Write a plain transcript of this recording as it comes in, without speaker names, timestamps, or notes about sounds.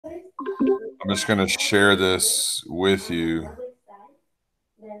just going to share this with you.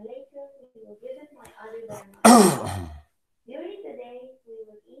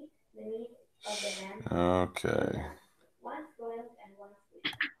 Okay.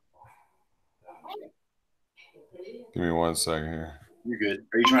 Give me 1 second here. You're good.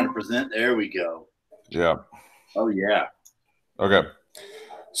 Are you trying to present? There we go. Yeah. Oh, yeah. Okay.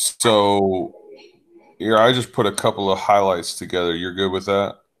 So here, I just put a couple of highlights together. You're good with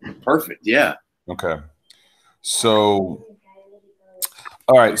that? Perfect. Yeah. Okay. So,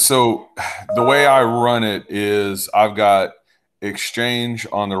 all right. So the way I run it is I've got exchange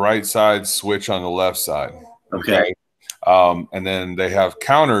on the right side, switch on the left side. Okay. And then they have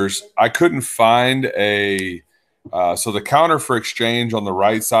counters. I couldn't find a so the counter for exchange on the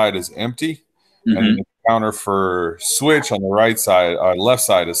right side is empty, and then the counter for switch on the right side, left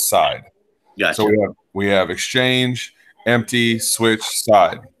side is side. Gotcha. So we have exchange, empty, switch,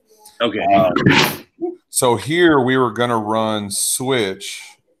 side. Okay. So here we were going to run switch,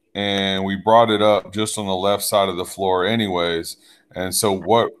 and we brought it up just on the left side of the floor anyways. And so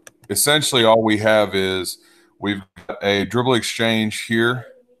what essentially all we have is we've got a dribble exchange here,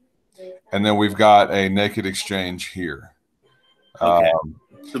 and then we've got a naked exchange here. Okay.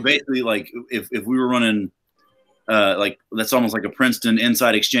 So basically, like if we were running like that's almost like a Princeton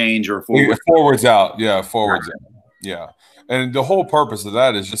inside exchange or forwards out. Yeah, forwards out. Yeah. And the whole purpose of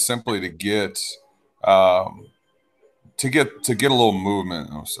that is just simply to get a little movement.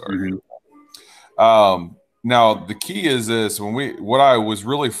 Oh, sorry. Now the key is this: what I was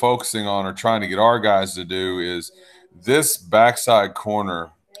really focusing on or trying to get our guys to do is this backside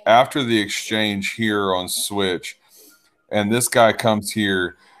corner after the exchange here on switch, and this guy comes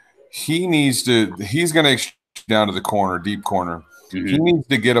here. He's going to exchange down to the corner, deep corner. He needs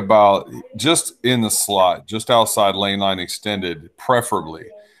to get about just in the slot, just outside lane line extended, preferably.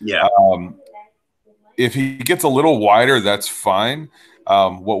 Yeah. If he gets a little wider, that's fine.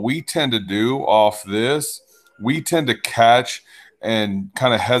 What we tend to do off this, we tend to catch and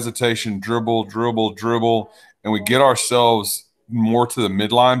kind of hesitation, dribble, and we get ourselves more to the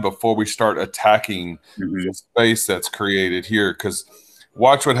midline before we start attacking the space that's created here. Because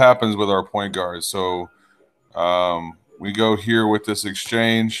watch what happens with our point guards. So we go here with this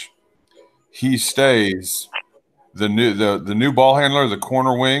exchange. He stays. The new ball handler, the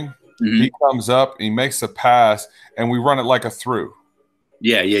corner wing, he comes up, he makes a pass, and we run it like a through.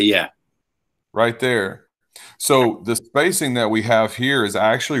 Yeah. Right there. So the spacing that we have here is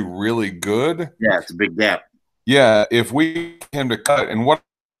actually really good. Yeah, it's a big gap. Yeah, if we get him to cut, and what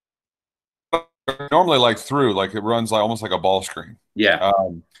normally like through, like it runs like almost like a ball screen. Yeah.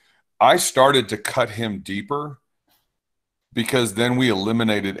 I started to cut him deeper because then we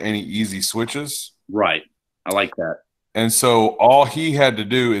eliminated any easy switches. Right. I like that. And so all he had to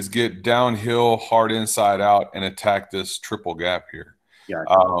do is get downhill, hard inside out, and attack this triple gap here.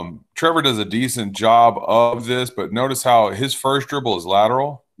 Gotcha. Trevor does a decent job of this, but notice how his first dribble is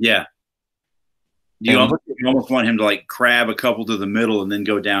lateral. Yeah. You almost want him to like crab a couple to the middle and then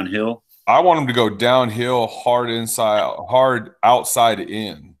go downhill. I want him to go downhill, hard inside, hard outside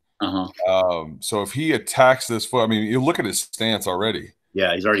in. So if he attacks this foot, I mean, you look at his stance already.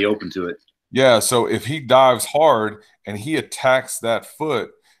 Yeah, he's already open to it. Yeah, so if he dives hard and he attacks that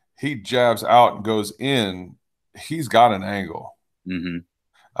foot, he jabs out and goes in, he's got an angle.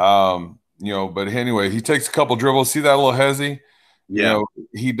 But anyway, he takes a couple dribbles. See that little hezzy? Yeah.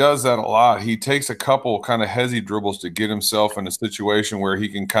 He does that a lot. He takes a couple kind of hezzy dribbles to get himself in a situation where he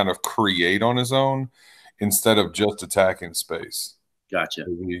can kind of create on his own instead of just attacking space. Gotcha.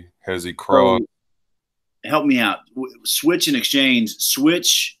 Hezzy cross. So, help me out. Switch and exchange.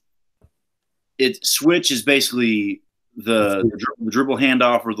 Switch is basically the dribble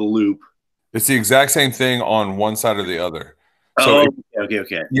handoff or the loop. It's the exact same thing on one side or the other. So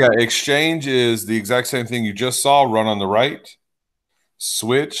okay. Yeah, exchange is the exact same thing you just saw, run on the right.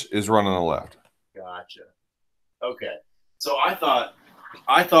 Switch is run on the left. Gotcha. Okay. So I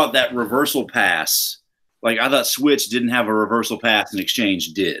thought that reversal pass, like I thought switch didn't have a reversal pass and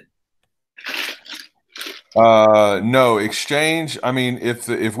exchange did. No, exchange. I mean,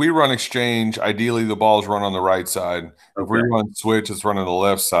 if we run exchange, ideally the ball is run on the right side. Okay. If we run switch, it's run on the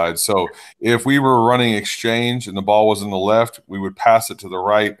left side. So if we were running exchange and the ball was on the left, we would pass it to the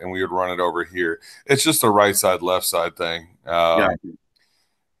right and we would run it over here. It's just a right side, left side thing.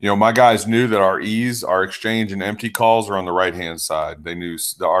 My guys knew that our exchange and empty calls are on the right hand side. They knew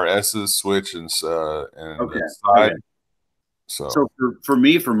our S's, switch, and side. Okay. So for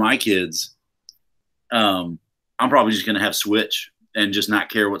me, for my kids, I'm probably just going to have switch and just not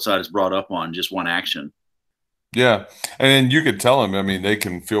care what side it's brought up on, just one action. Yeah. And then you could tell them, I mean, they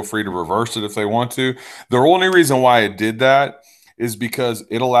can feel free to reverse it if they want to. The only reason why it did that is because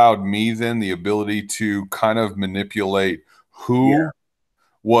it allowed me then the ability to kind of manipulate Yeah. who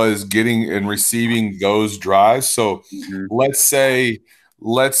was getting and receiving those drives. So Hmm. let's say,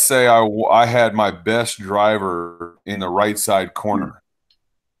 I had my best driver in the right side corner,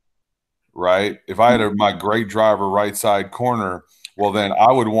 right? If I had my great driver right side corner, well, then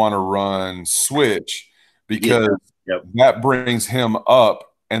I would want to run switch Yeah. because Yep. that brings him up.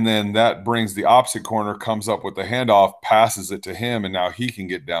 And then that brings the opposite corner, comes up with the handoff, passes it to him, and now he can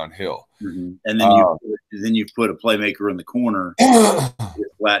get downhill. Hmm. And then Uh, you put a playmaker in the corner, get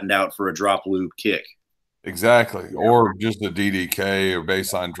flattened out for a drop loop kick. exactly. Yeah. Or just a DDK or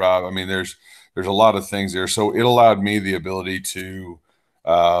baseline drive. I mean, there's a lot of things there. So it allowed me the ability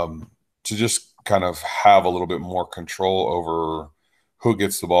um, to just kind of have a little bit more control over who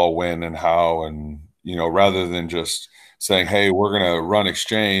gets the ball when and how, and rather than just saying, "Hey, we're going to run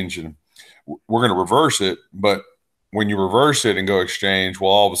exchange and we're going to reverse it," but when you reverse it and go exchange,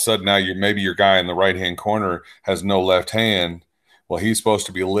 well, all of a sudden now maybe your guy in the right hand corner has no left hand. Well, he's supposed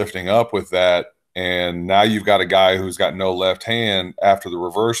to be lifting up with that, and now you've got a guy who's got no left hand after the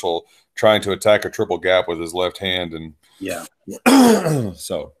reversal trying to attack a triple gap with his left hand. And Yeah.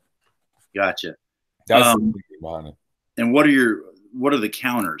 so Gotcha. that's the thinking behind it. And what are the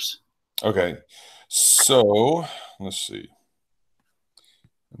counters? Okay. So let's see.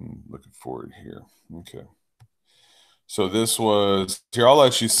 I'm looking forward here. Okay. So this was here. I'll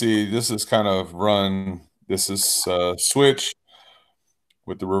let you see. This is kind of run. This is switch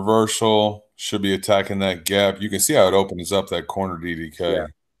with the reversal. Should be attacking that gap. You can see how it opens up that corner Yeah. DDK.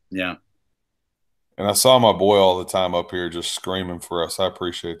 Yeah. And I saw my boy all the time up here just screaming for us. I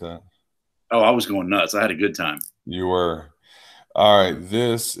appreciate that. Oh, I was going nuts. I had a good time. You were. All right.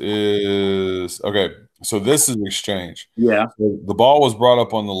 This is okay. So this is exchange. Yeah. So the ball was brought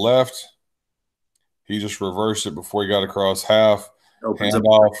up on the left. He just reversed it before he got across half. Opens up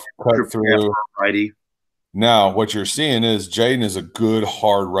Handoff, cut through. righty. Now, what you're seeing is Jaden is a good,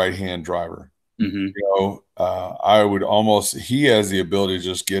 hard right hand driver. Mm-hmm. I would almost, he has the ability to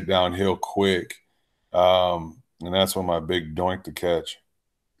just get downhill quick. And that's when my big doink to catch.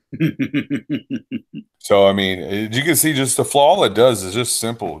 So, I mean, you can see just the flaw. All it does is just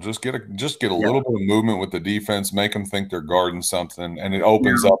simple. Just get a Yeah. little bit of movement with the defense, make them think they're guarding something, and it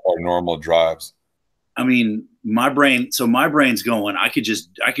opens up our normal drives. I mean, my brain's going, I could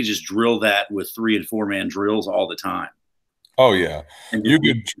just drill that with 3 and 4 man drills all the time. Oh yeah. And You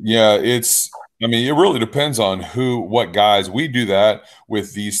could, yeah, I mean, it really depends on what guys. We do that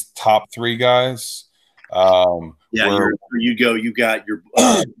with these top three guys. yeah, Where you got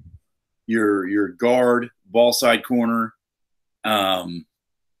your guard, ball side corner,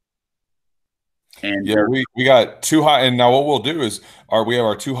 and yeah, we got too high. And now what we'll do is we have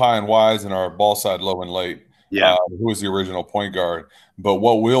our too high and wides and our ball side low and late. yeah, Who was the original point guard. But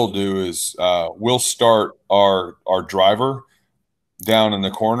what we'll do is we'll start our driver down in the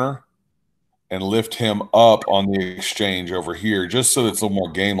corner and lift him up on the exchange over here, just so it's a little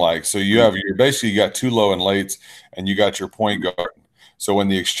more game like. So you got two low and lates, and you got your point guard. So when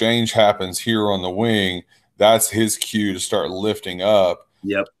the exchange happens here on the wing, that's his cue to start lifting up.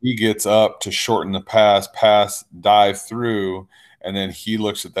 yep, He gets up to shorten the pass, dive through, and then he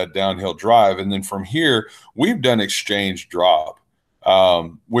looks at that downhill drive. And then from here, we've done exchange drop,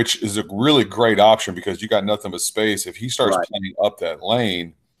 which is a really great option because you got nothing but space. If he starts playing up that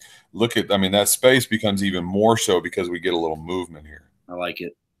lane, that space becomes even more so because we get a little movement here. I like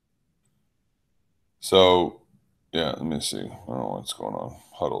it. So, yeah, let me see. I don't know what's going on.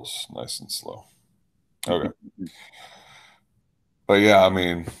 Huddle's nice and slow. Okay. But yeah, I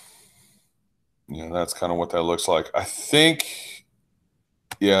mean, that's kind of what that looks like. I think,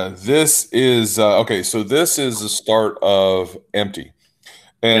 yeah, this is okay. So this is the start of empty.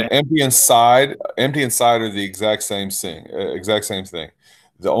 And empty and side are the exact same thing.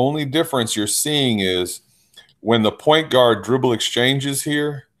 The only difference you're seeing is when the point guard dribble exchanges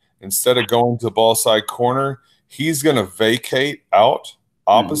here, instead of going to the ball side corner, he's going to vacate out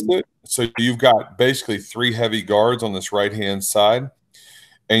opposite. Mm-hmm. So you've got basically three heavy guards on this right-hand side,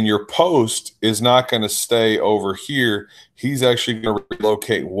 and your post is not going to stay over here. He's actually going to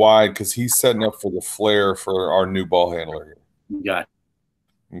relocate wide because he's setting up for the flare for our new ball handler here. Got it.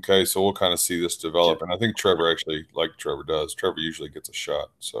 Okay, so we'll kind of see this develop. And I think Trevor actually, like Trevor does, Trevor usually gets a shot.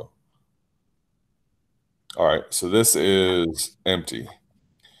 So, all right, so this is empty.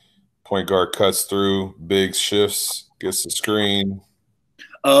 Point guard cuts through, big shifts, gets the screen.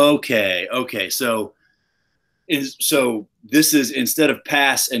 Okay. So So this is instead of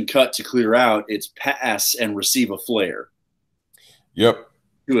pass and cut to clear out, it's pass and receive a flare. Yep.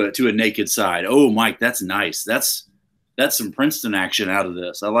 To a naked side. Oh, Mike, that's nice. That's some Princeton action out of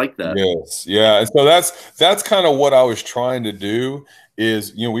this. I like that. Yes. Yeah. And so that's kind of what I was trying to do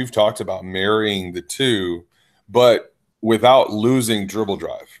is, we've talked about marrying the two, but without losing dribble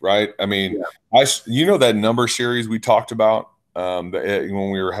drive, right? I mean, that number series we talked about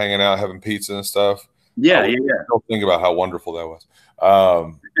when we were hanging out having pizza and stuff. Yeah. Still think about how wonderful that was.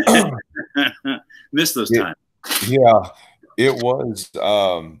 Missed those times. Yeah, it was.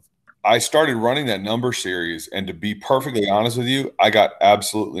 I started running that number series, and to be perfectly honest with you, I got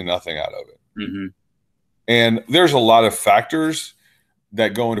absolutely nothing out of it. Mm-hmm. And there's a lot of factors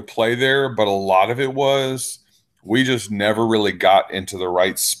that go into play there, but a lot of it was we just never really got into the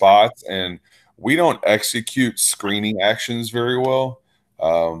right spots, and we don't execute screening actions very well.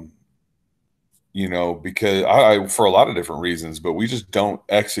 Because I for a lot of different reasons, but we just don't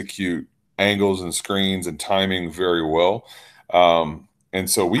execute angles and screens and timing very well. And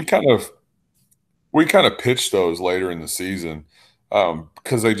so we kind of pitched those later in the season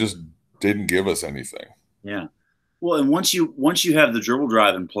because they just didn't give us anything. Yeah. Well, and once you have the dribble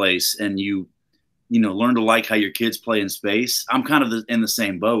drive in place and you learn to like how your kids play in space, I'm kind of in the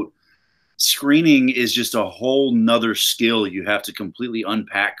same boat. Screening is just a whole nother skill you have to completely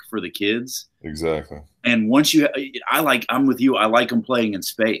unpack for the kids. Exactly. And once I'm with you. I like them playing in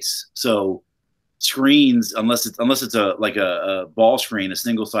space. So screens, unless it's a ball screen, a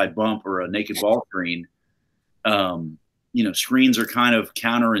single side bump, or a naked ball screen, screens are kind of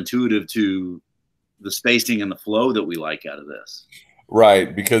counterintuitive to the spacing and the flow that we like out of this.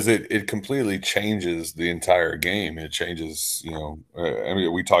 Right, because it completely changes the entire game. It changes, I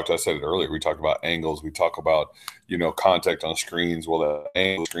said it earlier, we talked about angles, we talk about, contact on screens. Well, the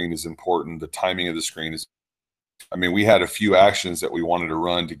angle screen is important. The timing of the screen is, we had a few actions that we wanted to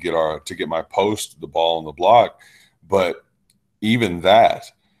run to get my post, the ball, and the block. But even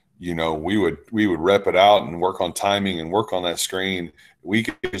that, we would rep it out and work on timing and work on that screen. We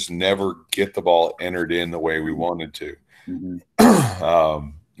could just never get the ball entered in the way we wanted to. Mm-hmm.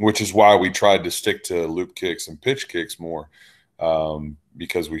 Which is why we tried to stick to loop kicks and pitch kicks more,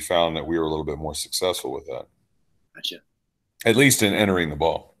 because we found that we were a little bit more successful with that. Gotcha. At least in entering the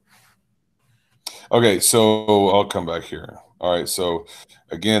ball. Okay, so I'll come back here. All right, so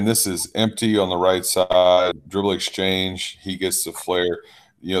again, this is empty on the right side, dribble exchange. He gets the flare.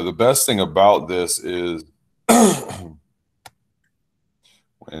 The best thing about this is let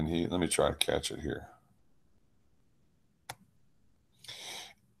me try to catch it here.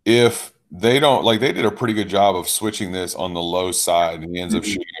 If they don't, they did a pretty good job of switching this on the low side, and he ends up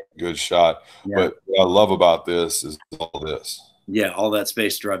shooting a good shot. Yeah. But what I love about this is all this. Yeah, all that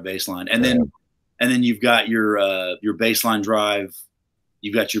space drive baseline. And then you've got your baseline drive.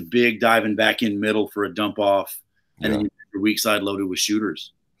 You've got your big diving back in middle for a dump off. And then you've got your weak side loaded with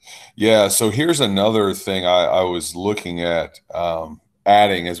shooters. Yeah, so here's another thing I was looking at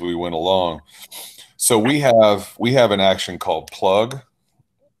adding as we went along. So we have an action called plug.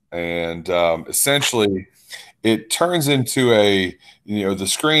 And essentially, it turns into the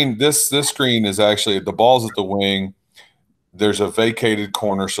screen. This screen is actually, the ball's at the wing. There's a vacated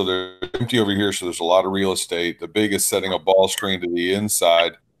corner, so they're empty over here. So there's a lot of real estate. The big is setting a ball screen to the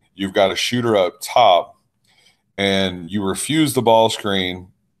inside. You've got a shooter up top, and you refuse the ball screen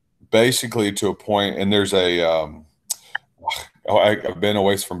basically to a point. And there's I've been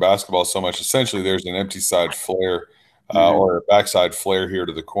away from basketball so much. Essentially, there's an empty side flare. Or a backside flare here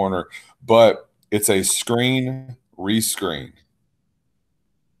to the corner, but it's a screen rescreen.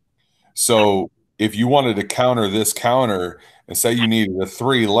 So if you wanted to counter this counter and say you needed a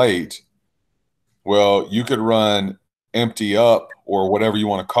 3 late, well, you could run empty up or whatever you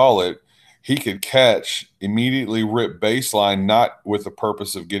want to call it. He could catch, immediately rip baseline, not with the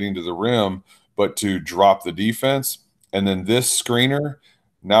purpose of getting to the rim, but to drop the defense. And then this screener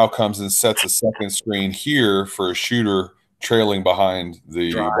now comes and sets a second screen here for a shooter trailing behind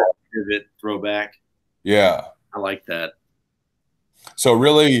the drive, pivot, throwback. Yeah. I like that. So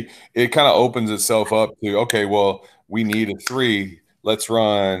really, it kind of opens itself up to, okay, well, we need a 3. Let's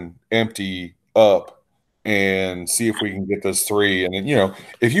run empty up and see if we can get this 3. And then,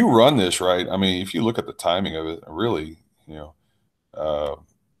 if you run this right, if you look at the timing of it, really,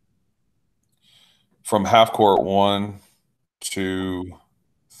 from half court 1, 2,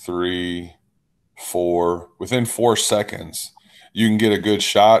 3, 4, within 4 seconds, you can get a good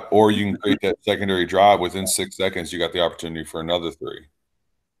shot, or you can create that secondary drive. Within 6 seconds, you got the opportunity for another 3.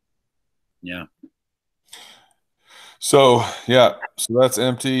 Yeah. So that's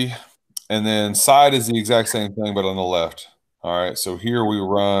empty. And then side is the exact same thing, but on the left. All right. So here we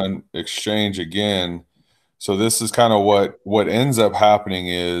run exchange again. So this is kind of what ends up happening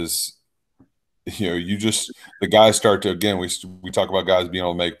is, you just the guys start to, again, we talk about guys being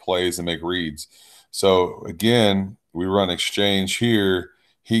able to make plays and make reads. So again, we run exchange here.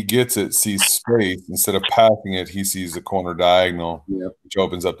 He gets it, sees space. Instead of passing it, he sees the corner diagonal, Yep. which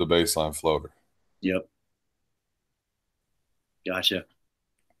opens up the baseline floater. Yep. Gotcha.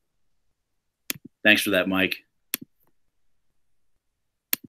 Thanks for that, Mike.